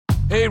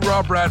Hey,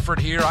 Rob Bradford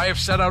here. I have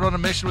set out on a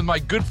mission with my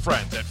good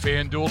friends at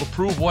FanDuel to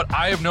prove what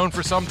I have known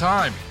for some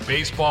time.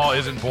 Baseball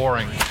isn't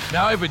boring.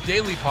 Now I have a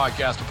daily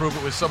podcast to prove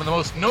it with some of the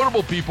most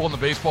notable people in the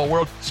baseball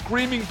world,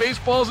 screaming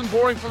baseball isn't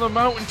boring from the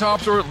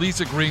mountaintops, or at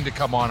least agreeing to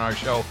come on our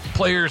show.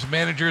 Players,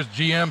 managers,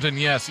 GMs, and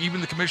yes, even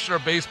the commissioner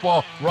of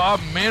baseball, Rob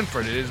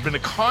Manfred. It has been a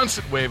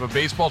constant wave of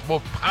baseball's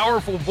most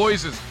powerful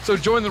voices. So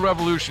join the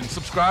revolution.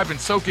 Subscribe and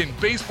soak in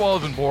Baseball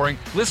Isn't Boring.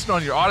 Listen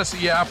on your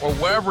Odyssey app or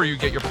wherever you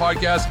get your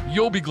podcasts.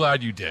 You'll be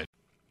glad you did.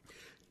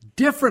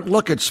 Different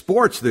look at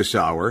sports this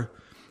hour.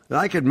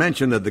 I could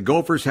mention that the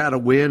Gophers had a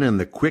win in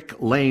the Quick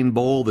Lane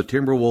Bowl. The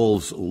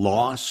Timberwolves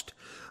lost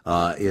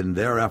in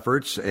their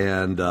efforts,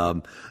 and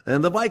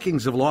the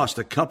Vikings have lost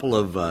a couple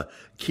of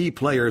key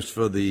players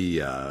for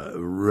the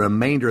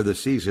remainder of the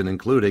season,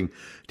 including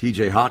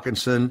T.J.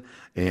 Hawkinson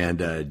and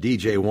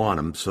D.J.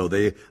 Wanham. So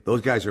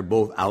those guys are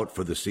both out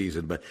for the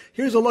season. But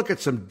here's a look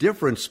at some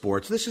different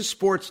sports. This is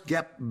sports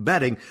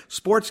betting,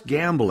 sports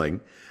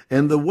gambling,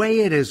 and the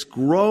way it has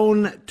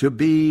grown to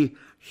be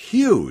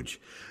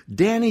huge.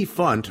 Danny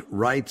Funt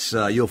writes,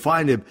 you'll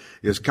find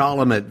his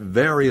column at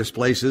various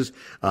places,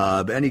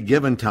 any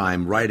given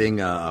time, writing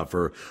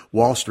for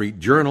Wall Street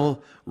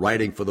Journal,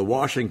 writing for the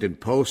Washington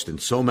Post, and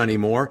so many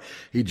more.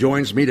 He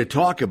joins me to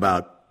talk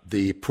about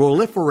the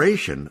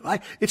proliferation.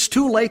 It's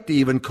too late to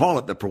even call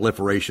it the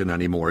proliferation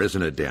anymore,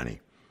 isn't it, Danny?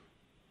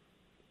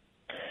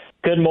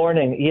 Good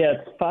morning. Yeah,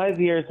 it's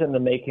 5 years in the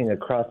making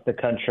across the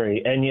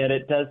country, and yet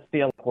it does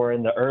feel like we're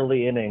in the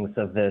early innings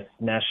of this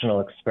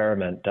national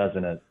experiment,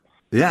 doesn't it?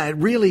 Yeah, it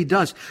really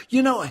does.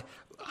 You know,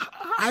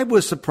 I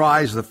was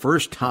surprised the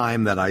first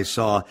time that I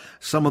saw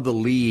some of the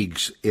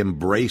leagues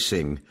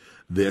embracing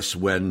this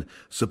when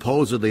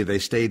supposedly they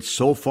stayed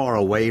so far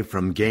away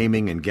from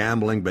gaming and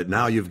gambling, but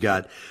now you've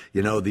got,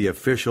 the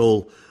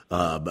official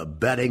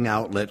betting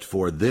outlet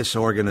for this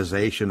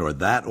organization or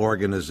that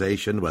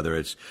organization, whether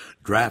it's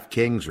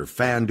DraftKings or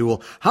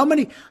FanDuel. How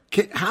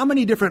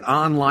many different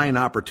online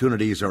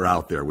opportunities are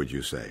out there, would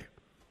you say?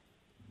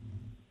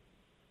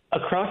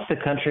 Across the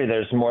country,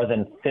 there's more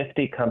than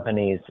 50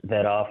 companies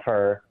that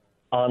offer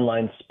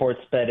online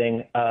sports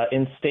betting.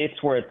 In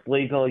states where it's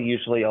legal,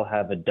 usually you'll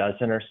have a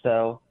dozen or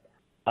so.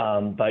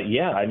 But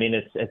yeah, I mean,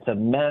 it's a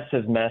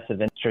massive,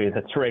 massive industry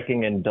that's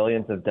raking in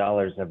billions of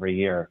dollars every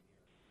year.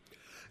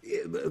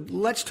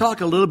 Let's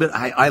talk a little bit.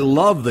 I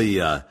love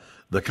the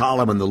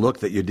column and the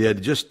look that you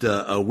did just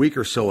a week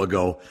or so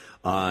ago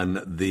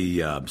on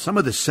the some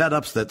of the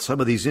setups that some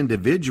of these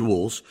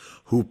individuals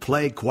who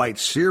play quite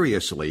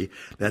seriously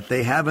that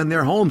they have in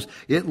their homes.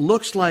 It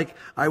looks like,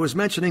 I was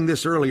mentioning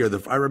this earlier,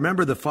 I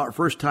remember the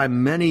first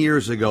time many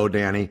years ago,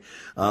 Danny,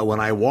 when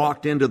I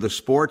walked into the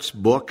sports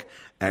book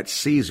at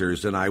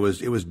Caesars, and it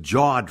was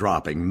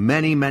jaw-dropping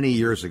many, many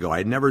years ago.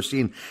 I'd never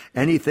seen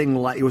anything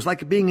like, it was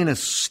like being in a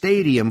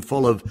stadium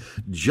full of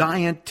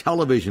giant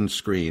television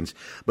screens.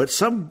 But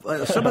some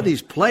of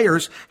these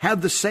players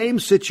have the same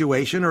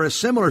situation or a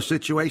similar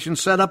situation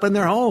set up in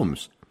their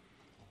homes.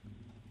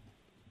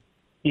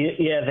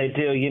 Yeah, they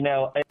do.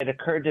 It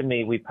occurred to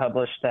me, we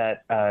published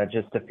that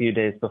just a few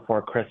days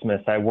before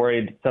Christmas. I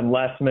worried some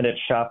last-minute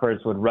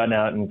shoppers would run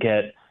out and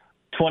get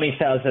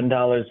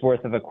 $20,000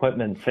 worth of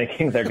equipment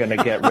thinking they're going to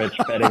get rich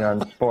betting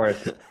on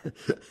sports.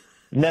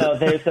 No,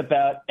 there's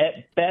about,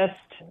 at best,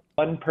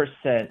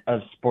 1%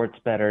 of sports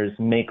bettors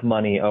make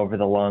money over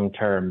the long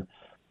term.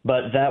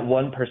 But that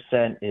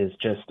 1% is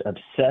just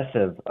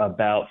obsessive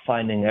about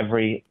finding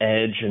every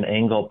edge and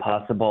angle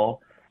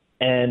possible.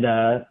 And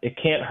it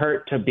can't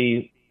hurt to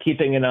be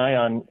keeping an eye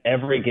on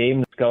every game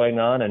that's going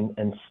on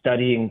and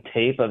studying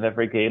tape of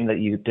every game that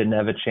you didn't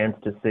have a chance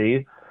to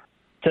see.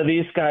 So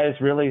these guys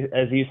really,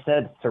 as you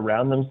said,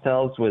 surround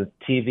themselves with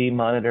TV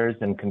monitors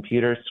and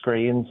computer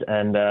screens.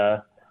 And,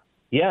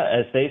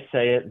 as they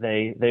say it,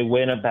 they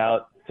win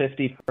about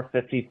 55%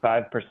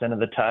 of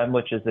the time,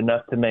 which is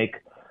enough to make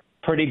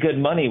pretty good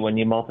money when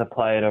you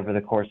multiply it over the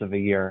course of a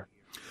year.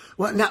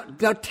 Well,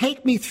 now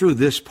take me through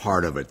this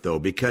part of it, though,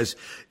 because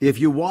if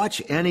you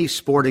watch any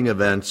sporting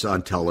events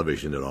on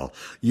television at all,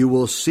 you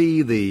will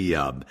see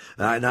and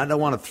I don't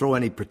want to throw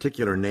any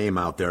particular name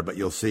out there, but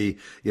you'll see,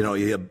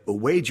 you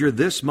wager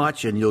this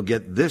much and you'll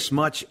get this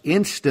much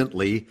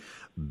instantly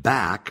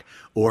back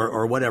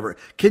or whatever.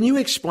 Can you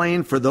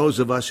explain for those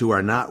of us who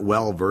are not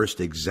well versed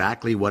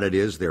exactly what it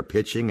is they're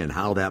pitching and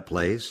how that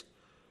plays?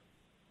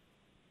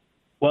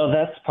 Well,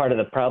 that's part of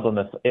the problem.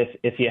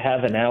 If you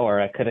have an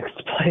hour, I could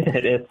explain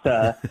it. It's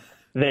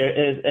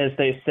there is, as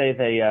they say,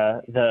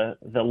 the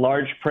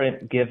large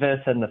print giveth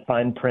and the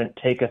fine print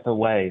taketh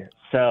away.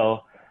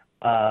 So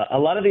a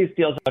lot of these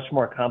deals are much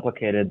more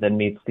complicated than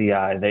meets the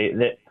eye.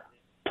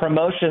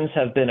 Promotions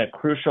have been a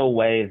crucial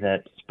way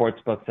that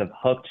sportsbooks have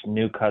hooked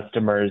new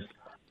customers.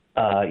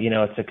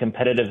 It's a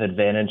competitive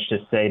advantage to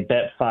say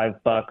bet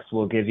 $5,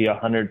 we'll give you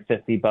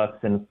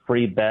 $150 in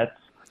free bets.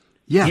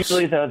 Yes.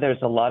 Usually, though,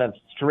 there's a lot of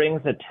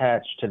strings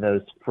attached to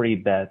those free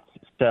bets.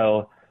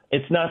 So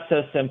it's not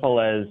so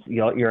simple as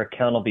your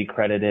account will be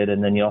credited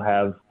and then you'll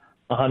have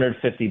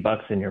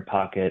 $150 in your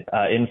pocket.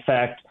 In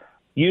fact,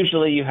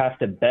 usually you have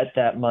to bet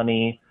that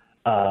money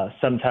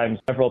sometimes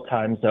several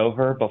times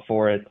over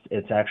before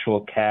it's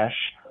actual cash.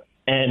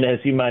 And as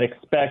you might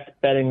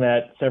expect, betting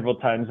that several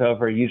times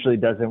over usually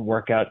doesn't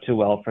work out too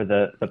well for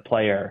the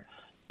player.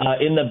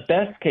 In the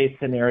best case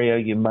scenario,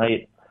 you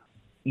might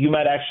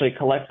actually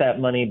collect that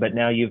money, but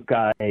now you've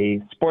got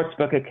a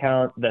sportsbook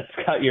account that's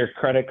got your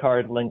credit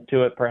card linked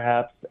to it,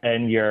 perhaps,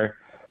 and you're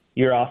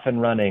off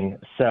and running.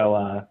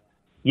 So,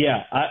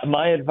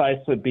 my advice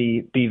would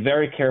be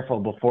very careful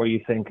before you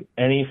think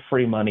any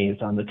free money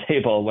is on the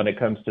table when it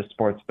comes to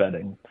sports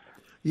betting.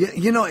 Yeah,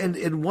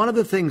 and one of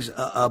the things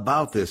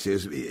about this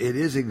is it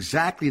is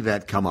exactly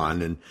that. Come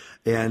on,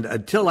 and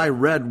until I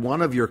read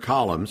one of your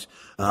columns,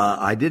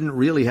 I didn't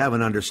really have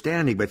an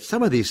understanding. But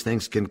some of these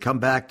things can come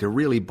back to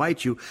really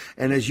bite you.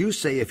 And as you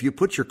say, if you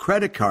put your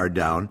credit card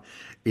down,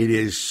 it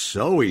is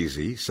so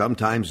easy,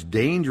 sometimes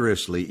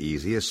dangerously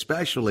easy,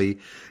 especially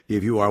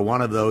if you are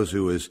one of those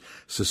who is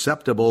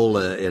susceptible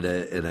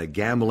in a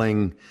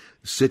gambling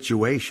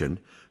situation,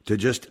 to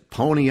just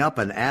pony up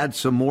and add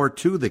some more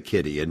to the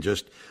kitty and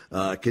just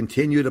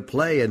continue to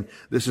play. And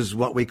this is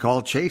what we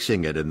call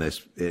chasing it in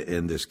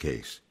this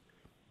case.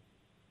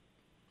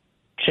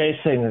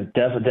 Chasing a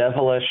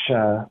devilish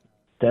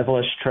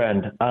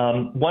trend.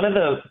 One of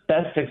the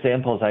best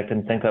examples I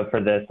can think of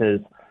for this is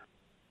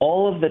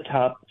all of the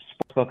top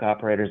sportsbook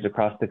operators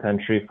across the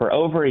country for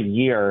over a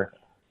year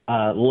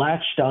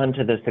latched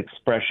onto this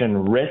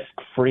expression,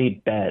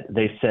 risk-free bet.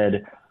 They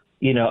said,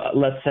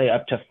 let's say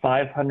up to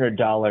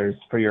 $500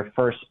 for your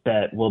first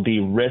bet will be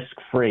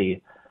risk-free.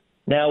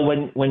 Now,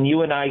 when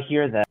you and I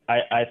hear that,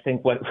 I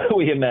think what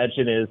we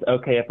imagine is,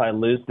 okay, if I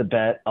lose the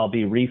bet, I'll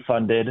be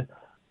refunded.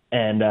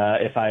 And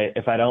if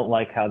I don't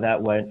like how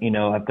that went,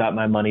 I've got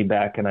my money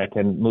back and I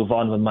can move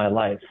on with my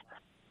life.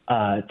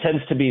 It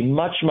tends to be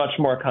much, much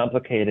more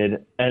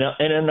complicated. And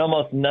in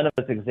almost none of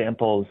those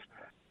examples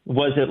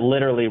was it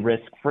literally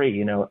risk-free.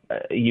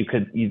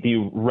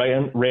 You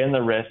ran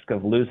the risk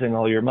of losing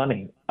all your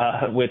money,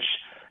 which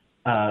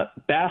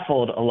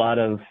baffled a lot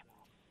of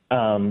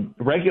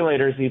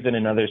regulators even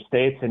in other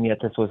states, and yet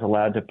this was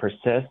allowed to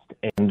persist.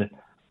 And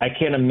I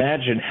can't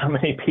imagine how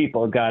many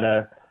people got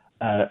a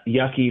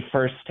yucky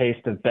first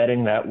taste of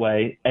betting that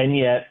way. And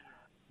yet,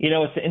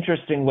 it's an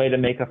interesting way to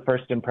make a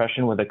first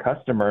impression with a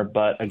customer.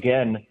 But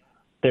again,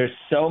 there's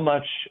so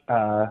much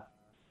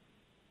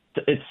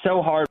it's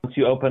so hard once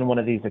you open one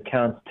of these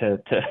accounts to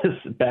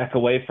back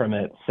away from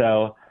it.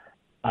 So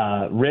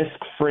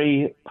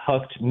risk-free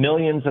hooked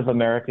millions of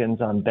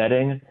Americans on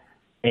betting,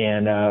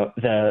 and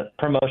the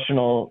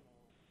promotional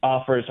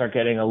offers are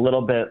getting a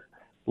little bit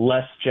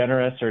less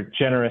generous or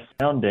generous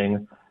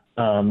sounding,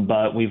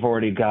 but we've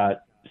already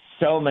got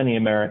so many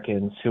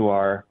Americans who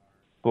are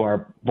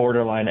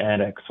borderline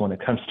addicts when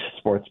it comes to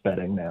sports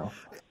betting now.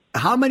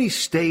 How many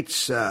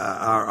states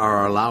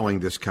are allowing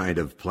this kind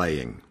of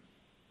playing?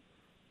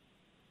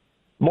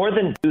 More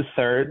than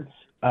 2/3.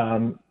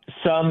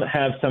 Some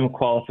have some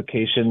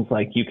qualifications,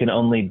 like you can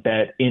only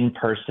bet in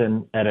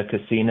person at a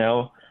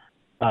casino.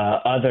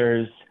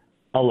 Others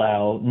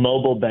allow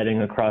mobile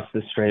betting across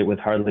the strait with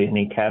hardly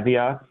any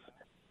caveats.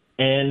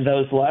 And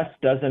those last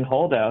dozen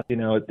holdouts,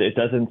 it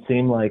doesn't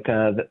seem like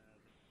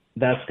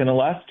that's going to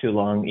last too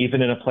long,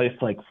 even in a place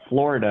like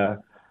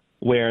Florida,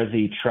 where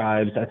the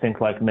tribes, I think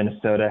like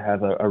Minnesota,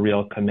 have a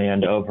real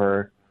command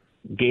over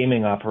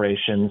gaming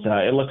operations.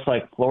 It looks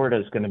like Florida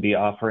is going to be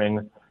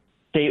offering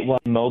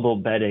statewide mobile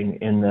betting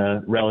in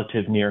the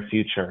relative near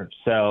future.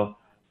 So,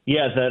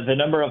 the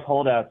number of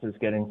holdouts is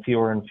getting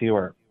fewer and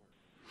fewer.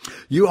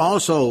 You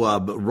also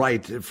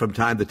write from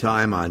time to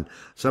time on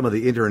some of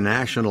the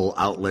international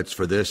outlets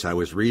for this. I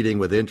was reading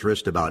with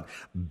interest about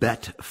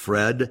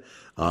Betfred,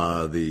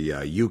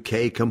 the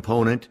UK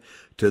component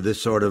to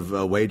this sort of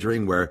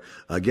wagering, where,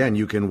 again,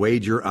 you can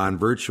wager on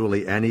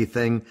virtually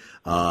anything.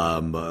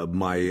 I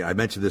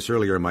mentioned this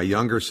earlier. My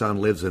younger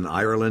son lives in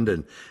Ireland,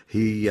 and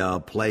he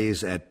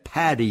plays at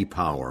Paddy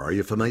Power. Are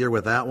you familiar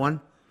with that one?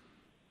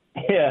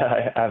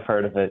 Yeah, I've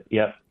heard of it.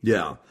 Yep.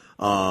 Yeah.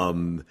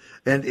 And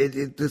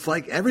it's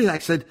like everything. I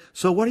said,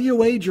 so what are you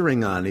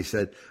wagering on? He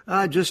said,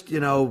 just,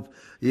 you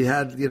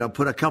had,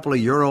 put a couple of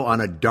euro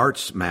on a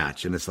darts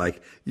match. And it's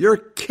like, you're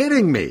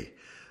kidding me,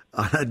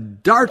 on a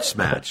darts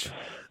match.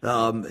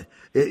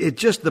 It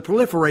just, the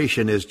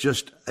proliferation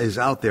is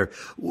out there.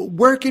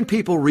 Where can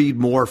people read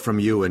more from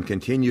you and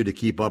continue to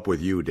keep up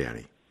with you,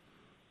 Danny?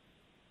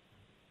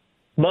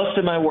 Most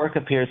of my work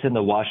appears in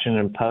the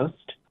Washington Post.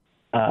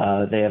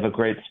 They have a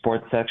great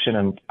sports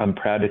section. I'm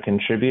proud to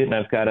contribute, and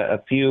I've got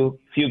a few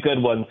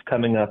good ones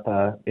coming up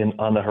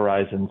on the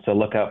horizon. So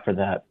look out for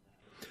that.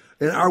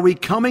 And are we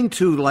coming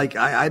to, like,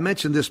 I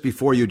mentioned this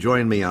before you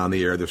joined me on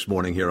the air this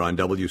morning here on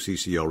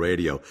WCCO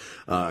Radio.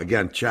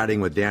 Again,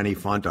 chatting with Danny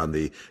Funt on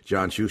the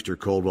John Schuster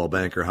Coldwell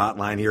Banker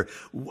Hotline here.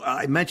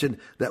 I mentioned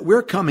that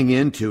we're coming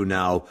into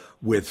now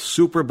with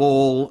Super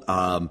Bowl,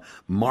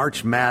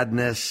 March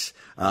Madness,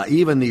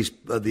 even these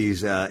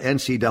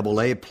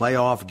NCAA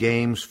playoff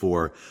games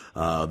for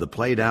the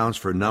playdowns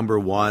for number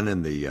one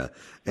and the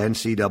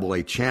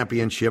NCAA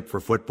championship for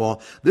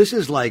football. This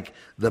is like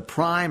the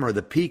prime or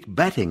the peak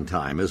betting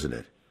time, isn't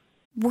it?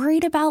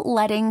 Worried about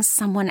letting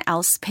someone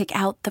else pick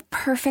out the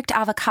perfect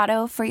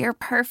avocado for your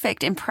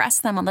perfect impress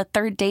them on the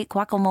third date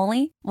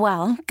guacamole?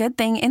 Well, good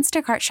thing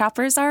Instacart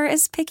shoppers are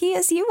as picky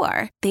as you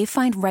are. They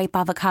find ripe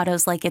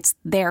avocados like it's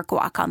their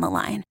guac on the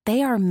line.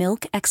 They are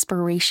milk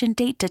expiration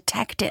date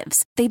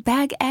detectives. They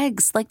bag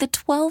eggs like the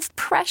 12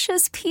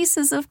 precious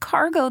pieces of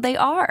cargo they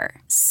are.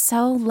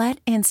 So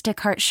let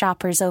Instacart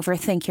shoppers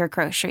overthink your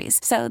groceries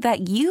so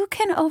that you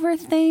can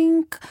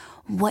overthink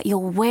what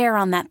you'll wear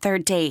on that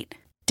third date.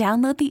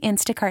 Download the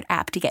Instacart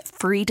app to get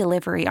free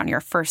delivery on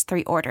your first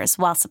 3 orders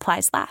while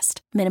supplies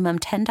last. Minimum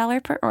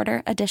 $10 per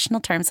order.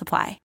 Additional terms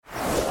apply.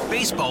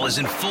 Baseball is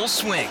in full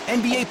swing.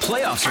 NBA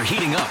playoffs are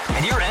heating up,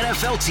 and your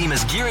NFL team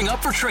is gearing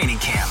up for training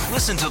camp.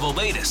 Listen to the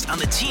latest on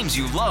the teams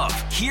you love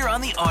here on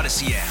the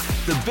Odyssey app.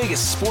 The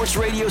biggest sports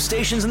radio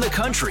stations in the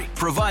country,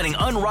 providing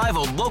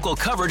unrivaled local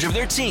coverage of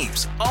their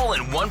teams, all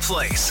in one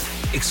place.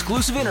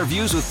 Exclusive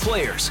interviews with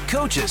players,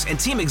 coaches, and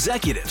team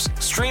executives,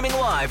 streaming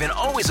live and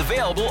always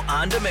available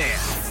on demand.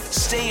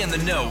 Stay in the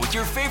know with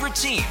your favorite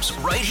teams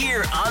right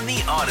here on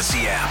the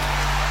Odyssey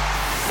app.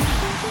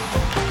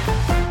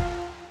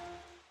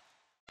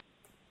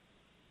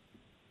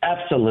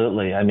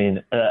 Absolutely. I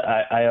mean,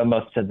 I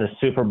almost said the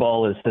Super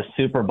Bowl is the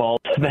Super Bowl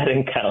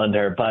betting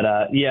calendar, but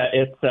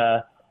it's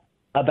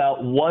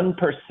about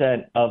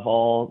 1% of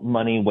all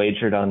money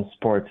wagered on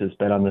sports is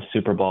bet on the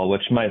Super Bowl,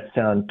 which might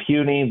sound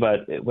puny,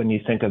 but when you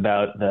think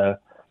about the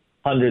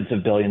hundreds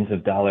of billions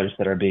of dollars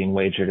that are being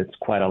wagered, it's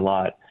quite a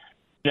lot.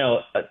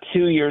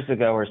 2 years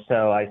ago or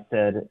so, I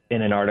said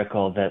in an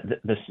article that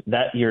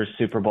that year's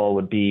Super Bowl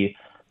would be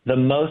the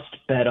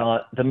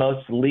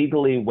most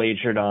legally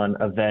wagered on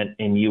event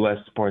in U.S.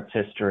 sports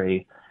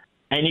history.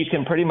 And you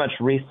can pretty much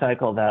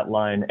recycle that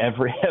line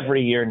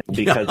every year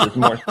because as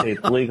more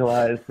states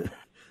legalize,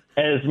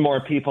 as more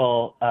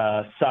people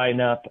sign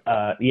up,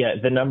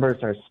 the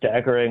numbers are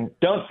staggering.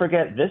 Don't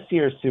forget, this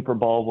year's Super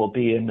Bowl will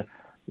be in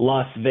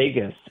Las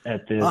Vegas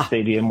at the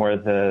stadium where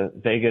the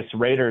Vegas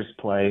Raiders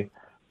play.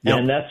 Yep.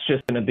 And that's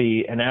just going to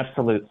be an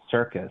absolute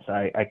circus.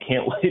 I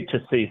can't wait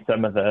to see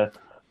some of the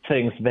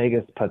things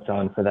Vegas puts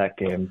on for that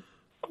game.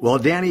 Well,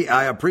 Danny,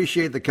 I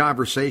appreciate the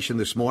conversation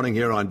this morning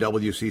here on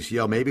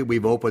WCCO. Maybe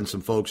we've opened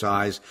some folks'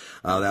 eyes.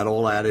 That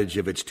old adage,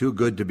 if it's too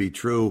good to be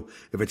true,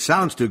 if it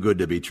sounds too good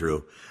to be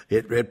true,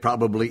 it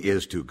probably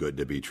is too good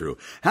to be true.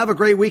 Have a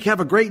great week. Have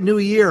a great new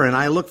year. And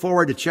I look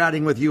forward to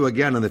chatting with you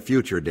again in the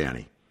future,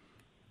 Danny.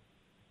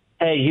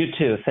 Hey, you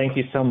too. Thank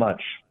you so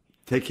much.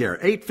 Take care.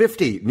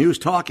 850 News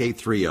Talk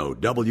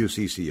 830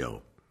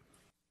 WCCO.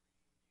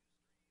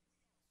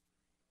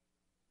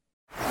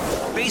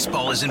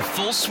 Baseball is in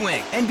full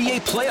swing.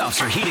 NBA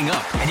playoffs are heating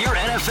up, and your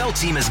NFL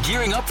team is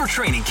gearing up for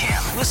training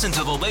camp. Listen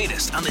to the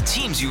latest on the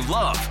teams you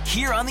love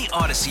here on the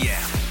Odyssey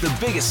app. The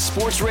biggest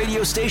sports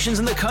radio stations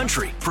in the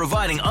country,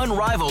 providing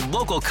unrivaled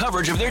local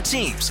coverage of their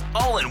teams,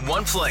 all in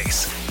one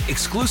place.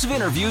 Exclusive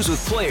interviews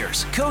with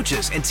players,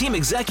 coaches, and team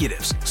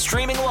executives,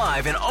 streaming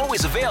live and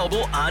always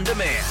available on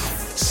demand.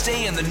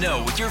 Stay in the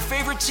know with your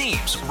favorite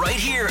teams right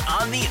here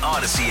on the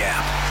Odyssey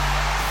app.